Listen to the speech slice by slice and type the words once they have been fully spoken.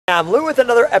I'm Lou with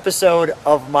another episode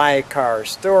of My Car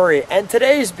Story, and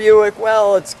today's Buick,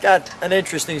 well, it's got an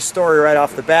interesting story right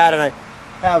off the bat, and I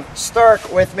have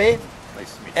Starc with me,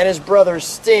 nice to meet you, and his brother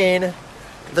Steen,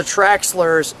 the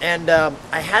Traxlers, and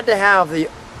I had to have the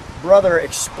brother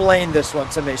explain this one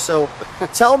to me. So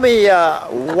tell me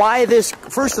why this,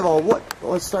 first of all,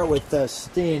 let's start with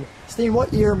Steen. Steen,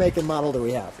 what year, make, and model do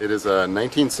we have? It is a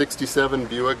 1967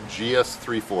 Buick GS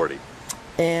 340.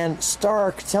 And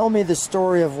Starc, tell me the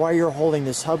story of why you're holding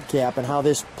this hubcap and how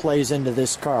this plays into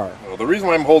this car. Well, the reason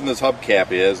why I'm holding this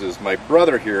hubcap is my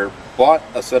brother here bought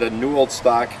a set of new old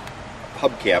stock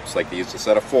hubcaps like these, a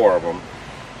set of 4 of them,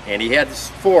 and he had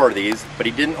 4 of these, but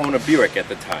he didn't own a Buick at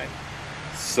the time.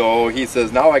 So he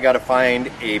says, now I got to find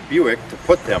a Buick to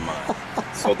put them on.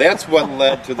 So that's what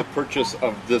led to the purchase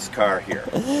of this car here.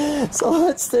 So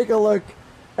let's take a look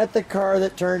at the car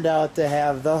that turned out to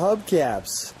have the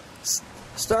hubcaps.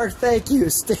 Starc, thank you.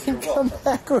 Steen, come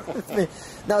back with me.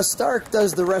 Now, Starc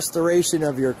does the restoration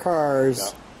of your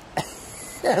cars,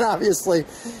 yeah. And obviously,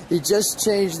 he just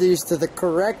changed these to the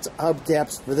correct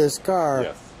hubcaps for this car.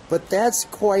 Yes. But that's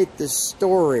quite the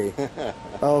story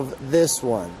of this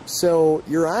one. So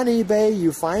you're on eBay,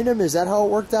 you find them. Is that how it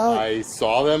worked out? I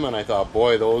saw them and I thought,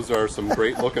 boy, those are some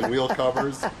great looking wheel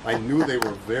covers. I knew they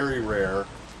were very rare,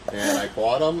 and I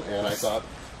bought them and I thought,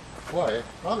 boy,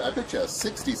 I bet you a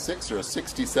 66 or a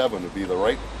 67 would be the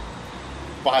right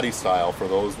body style for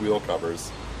those wheel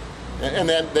covers. And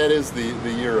that is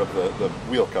the year of the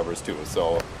wheel covers too.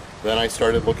 So then I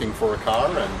started looking for a car,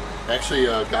 and actually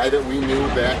a guy that we knew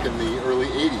back in the early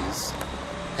 80s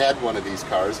had one of these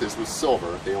cars. His was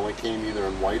silver. They only came either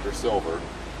in white or silver.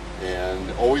 And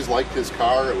always liked his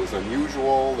car. It was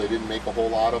unusual. They didn't make a whole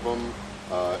lot of them.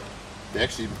 They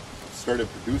actually started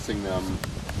producing them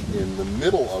in the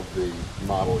middle of the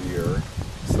model year,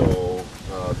 so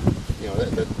you know,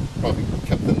 that probably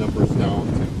kept the numbers down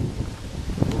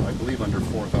to, I believe, under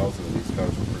 4,000 of these cars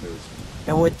were produced.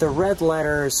 And with the red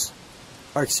letters,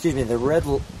 or excuse me, the red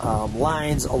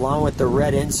lines along with the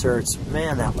red inserts,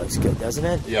 man, that looks good, doesn't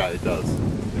it? Yeah, it does.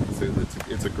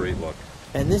 It's a great look.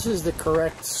 And this is the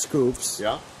correct scoops.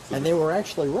 Yeah. So and they were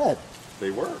actually red.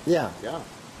 They were. Yeah. Yeah.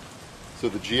 So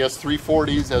the GS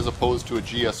 340s, as opposed to a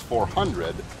GS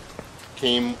 400,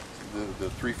 came, the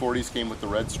 340s came with the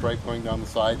red stripe going down the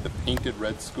side, the painted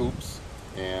red scoops,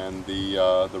 and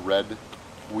the red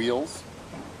wheels.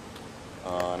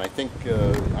 And I think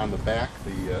on the back,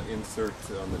 the insert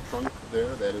on the trunk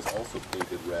there, that is also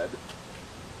painted red.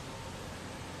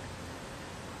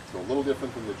 So a little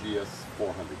different than the GS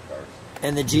 400 cars.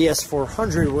 And the GS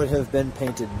 400 would have been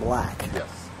painted black.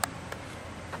 Yes.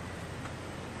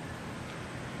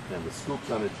 And the scoops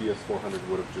on a GS 400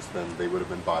 would have just been, they would have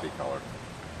been body color.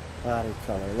 Body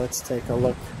color. Let's take a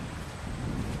look.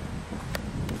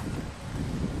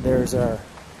 There's our,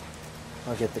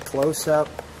 I'll get the close-up.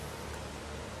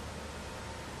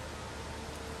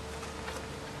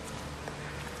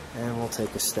 And we'll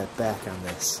take a step back on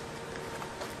this.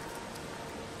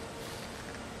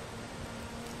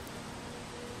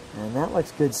 And that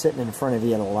looks good sitting in front of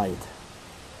you in a light.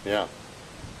 Yeah.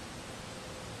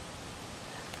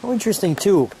 Oh, interesting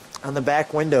too, on the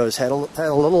back windows had a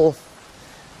little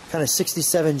kind of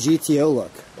 67 GTO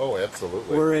look. Oh,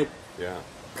 absolutely. Where it yeah.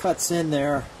 cuts in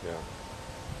there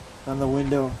on the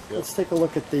window. Yep. Let's take a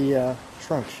look at the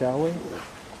trunk, shall we?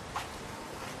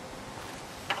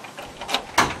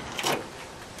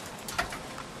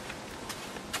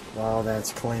 Wow,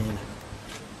 that's clean.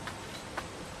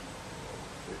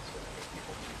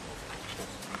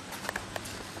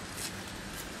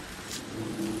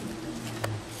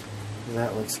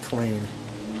 That looks clean.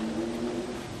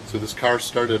 So this car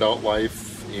started out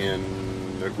life in,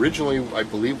 originally I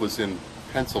believe was in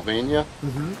Pennsylvania.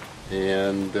 Mm-hmm.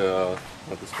 And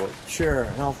what this was?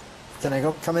 Sure. Now, can I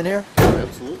come in here?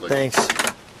 Absolutely. Thanks.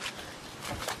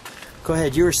 Go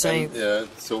ahead. You were saying. And,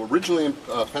 so originally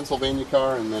a Pennsylvania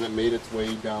car, and then it made its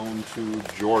way down to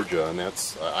Georgia, and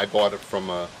that's I bought it from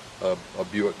a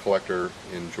Buick collector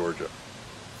in Georgia.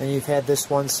 And you've had this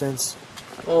one since?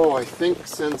 Oh, I think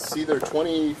since either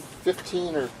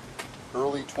 2015 or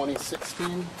early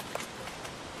 2016.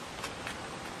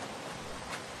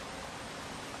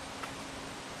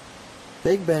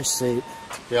 Big bench seat.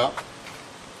 Yeah.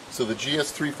 So the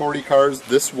GS 340 cars,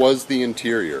 this was the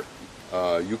interior.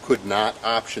 You could not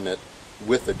option it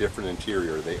with a different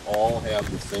interior. They all have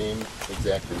the same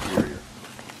exact interior.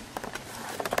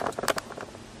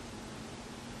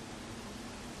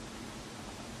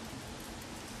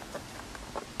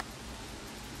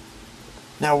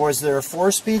 Now, was there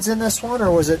 4 speeds in this one,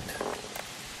 or was it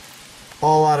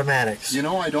all automatics? You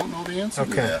know, I don't know the answer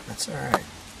to that. That's all right.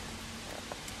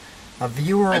 A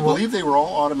viewer I believe they were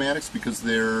all automatics because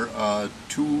they're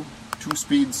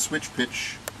two-speed switch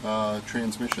pitch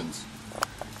transmissions.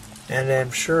 And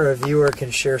I'm sure a viewer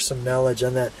can share some knowledge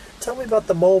on that. Tell me about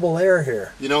the mobile air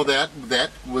here. You know, that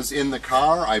was in the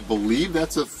car. I believe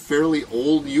that's a fairly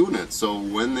old unit, so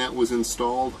when that was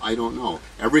installed, I don't know.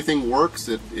 Everything works,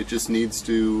 it just needs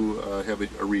to have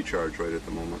a recharge right at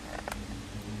the moment.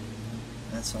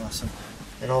 That's awesome.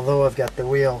 And although I've got the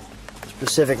wheel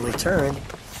specifically turned,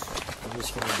 I'm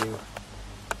just going to do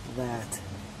that.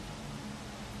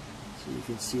 So you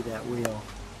can see that wheel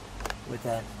with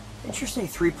that. Interesting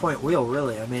 3-point wheel,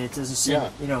 really. I mean, it doesn't seem,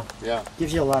 you know,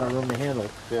 gives you a lot of room to handle.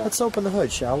 Yeah. Let's open the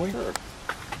hood, shall we? Sure. Of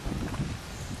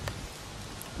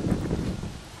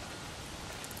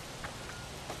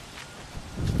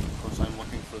course, I'm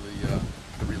looking for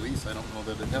the release. I don't know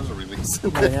that it has a release.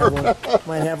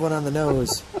 Might have one on the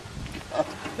nose.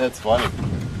 That's funny.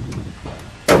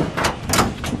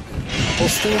 Well,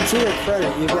 Steen, to your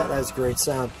credit, you've got, that's great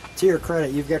sound. To your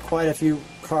credit, you've got quite a few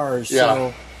cars.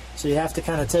 Yeah. So you have to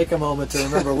kind of take a moment to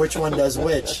remember which one does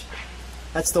which.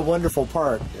 That's the wonderful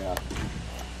part. Yeah.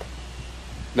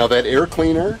 Now that air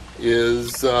cleaner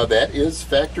is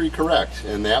factory correct,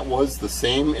 and that was the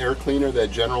same air cleaner that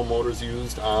General Motors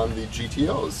used on the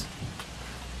GTOs.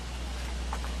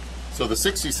 So the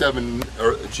 67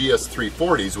 GS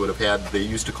 340s would have had, they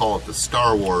used to call it the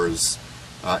Star Wars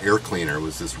air cleaner. It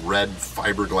was this red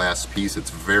fiberglass piece.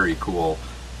 It's very cool.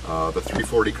 The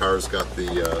 340 cars got the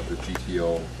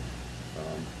GTO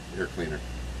air cleaner.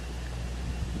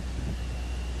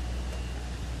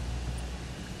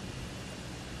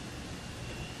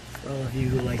 For all of you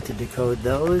who like to decode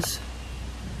those.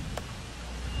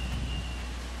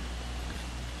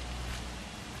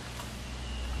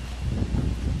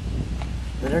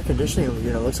 The air conditioning,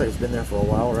 you know, looks like it's been there for a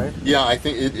while, right? Yeah, I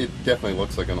think it definitely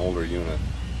looks like an older unit.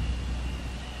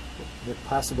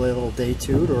 Possibly a little day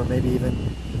toot, or maybe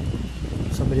even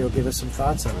somebody will give us some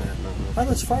thoughts on that. All right,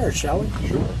 let's fire it, shall we?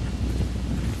 Sure.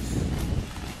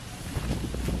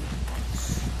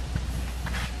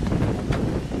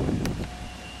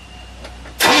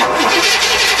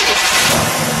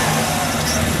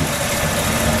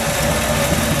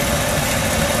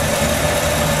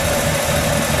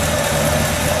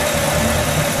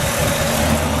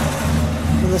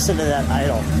 Listen to that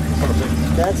idle.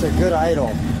 That's a good idle.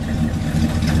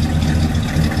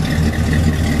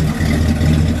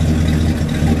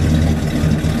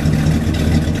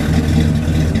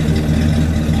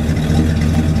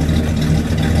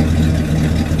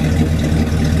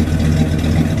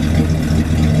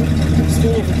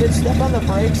 Steve, if you could step on the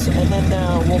brakes, and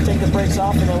then we'll take the brakes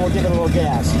off, and then we'll give it a little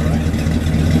gas. All right.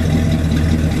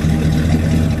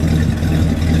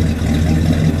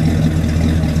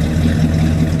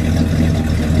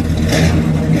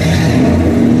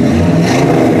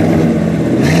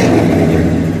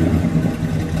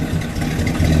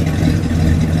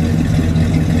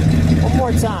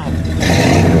 Time.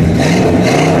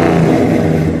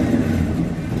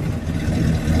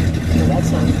 Oh, that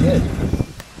sounds good.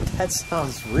 That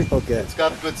sounds real good. It's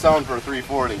got a good sound for a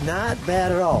 340. Not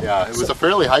bad at all. Yeah, it was a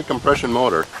fairly high compression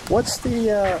motor. What's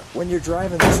the, when you're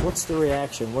driving this, what's the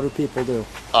reaction? What do people do?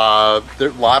 There are a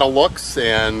lot of looks,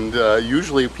 and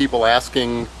usually people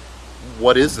asking,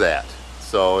 what is that?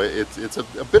 So it's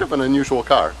a bit of an unusual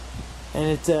car. And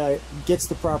it gets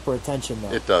the proper attention,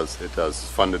 though. It does. It does.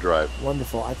 It's fun to drive.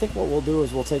 Wonderful. I think what we'll do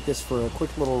is we'll take this for a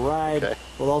quick little ride. Okay.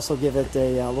 We'll also give it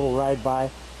a little ride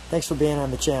by. Thanks for being on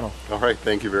the channel. All right.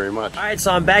 Thank you very much. All right,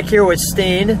 so I'm back here with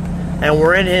Steen, and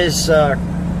we're in his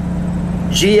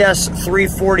GS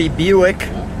 340 Buick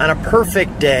on a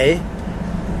perfect day.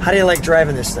 How do you like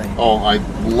driving this thing? Oh, I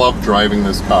love driving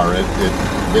this car.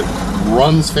 It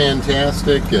runs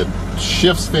fantastic. It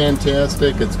shifts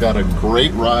fantastic. It's got a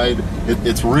great ride.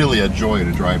 It's really a joy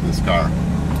to drive this car.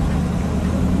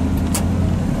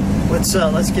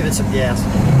 Let's give it some gas.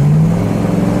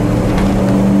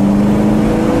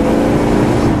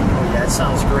 Oh, that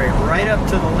sounds great. Right up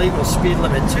to the legal speed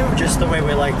limit too, just the way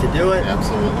we like to do it.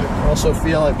 Absolutely. I also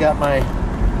feel I've got my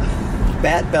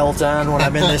bat belt on when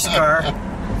I'm in this car.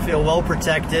 Feel well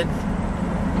protected.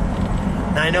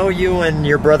 Now, I know you and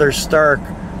your brother Starc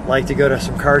like to go to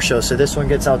some car shows, so this one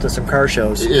gets out to some car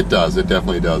shows. It does. It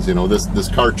definitely does. You know, this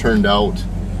car turned out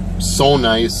so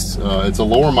nice. It's a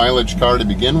lower mileage car to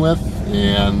begin with,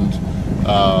 and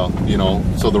you know,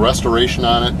 so the restoration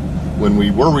on it, when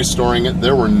we were restoring it,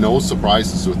 there were no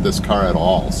surprises with this car at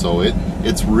all. So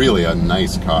it's really a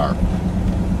nice car.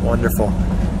 Wonderful.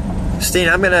 Steen,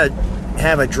 I'm gonna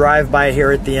have a drive-by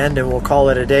here at the end, and we'll call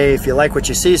it a day. If you like what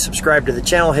you see, subscribe to the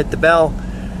channel, hit the bell.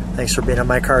 Thanks for being on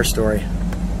My Car Story.